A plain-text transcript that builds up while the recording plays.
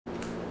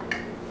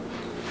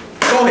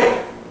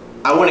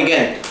I win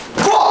again.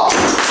 Fuck!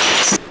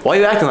 Why are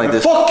you acting like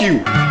this? Fuck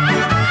you!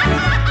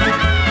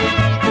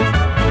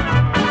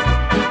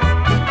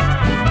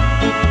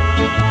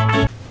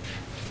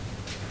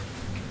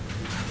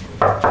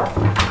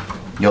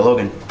 Yo,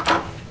 Logan.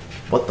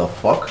 What the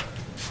fuck?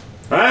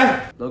 Huh?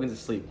 Logan's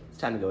asleep. It's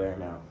time to go air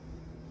him out.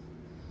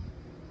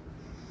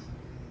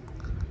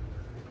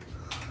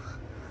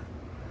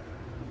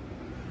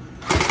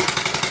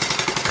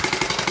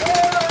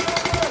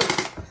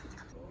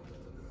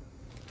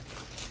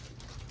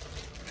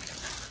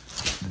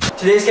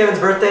 Today's Kevin's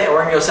birthday and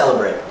we're gonna go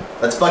celebrate.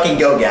 Let's fucking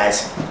go,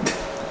 guys.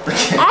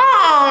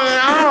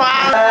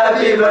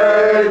 Happy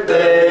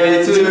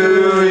birthday to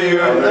you.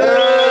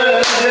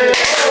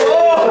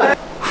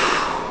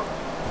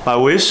 My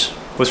wish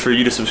was for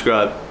you to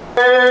subscribe.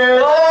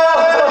 No!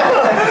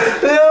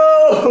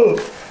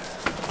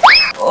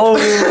 Oh.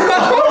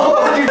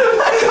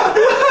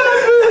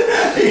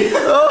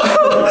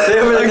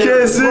 I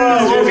can't see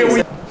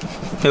this.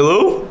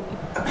 Hello?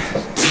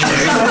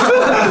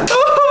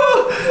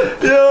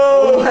 Yo!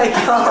 Oh my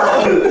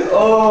god!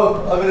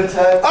 Oh, I'm gonna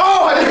tap.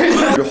 Oh, I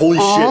didn't. Holy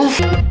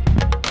shit.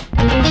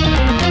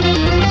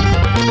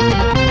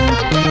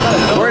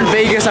 We're in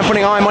Vegas. I'm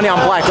putting all my money on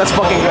black. Let's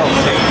fucking go.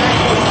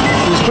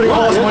 He's putting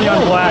all his money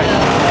on black.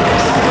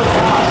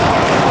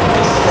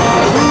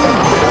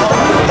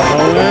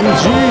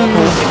 OMG.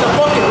 It's a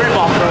fucking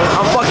ripoff, bro.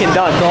 I'm fucking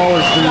done.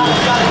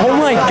 Oh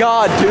my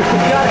god, dude.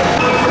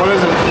 What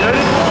is it?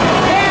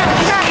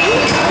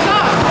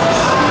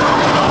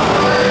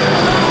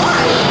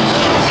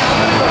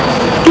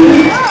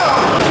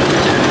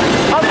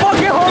 I'm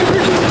fucking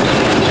hungry.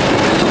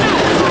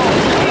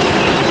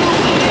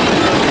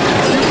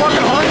 You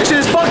fucking hungry? This shit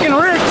is fucking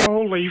rigged.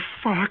 Holy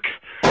fuck.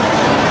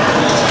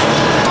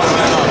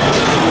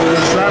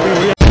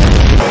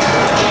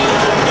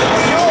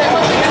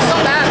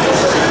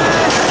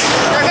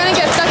 They're gonna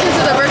get stuck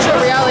into the virtual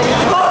reality.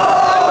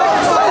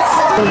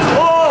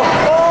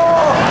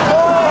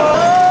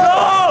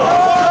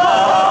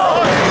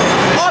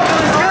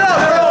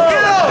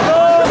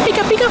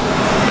 Pika pika.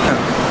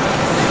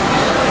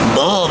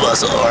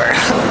 Bulbasaur.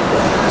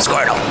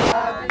 Squirtle.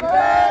 Happy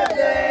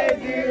birthday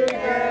to you,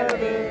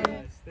 Kevin.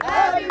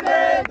 Happy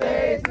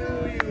birthday to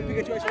you.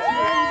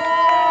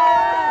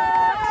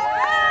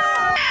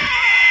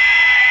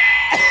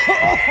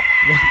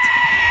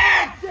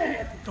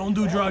 Don't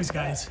do drugs,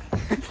 guys.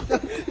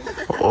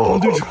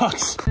 Don't do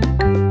drugs.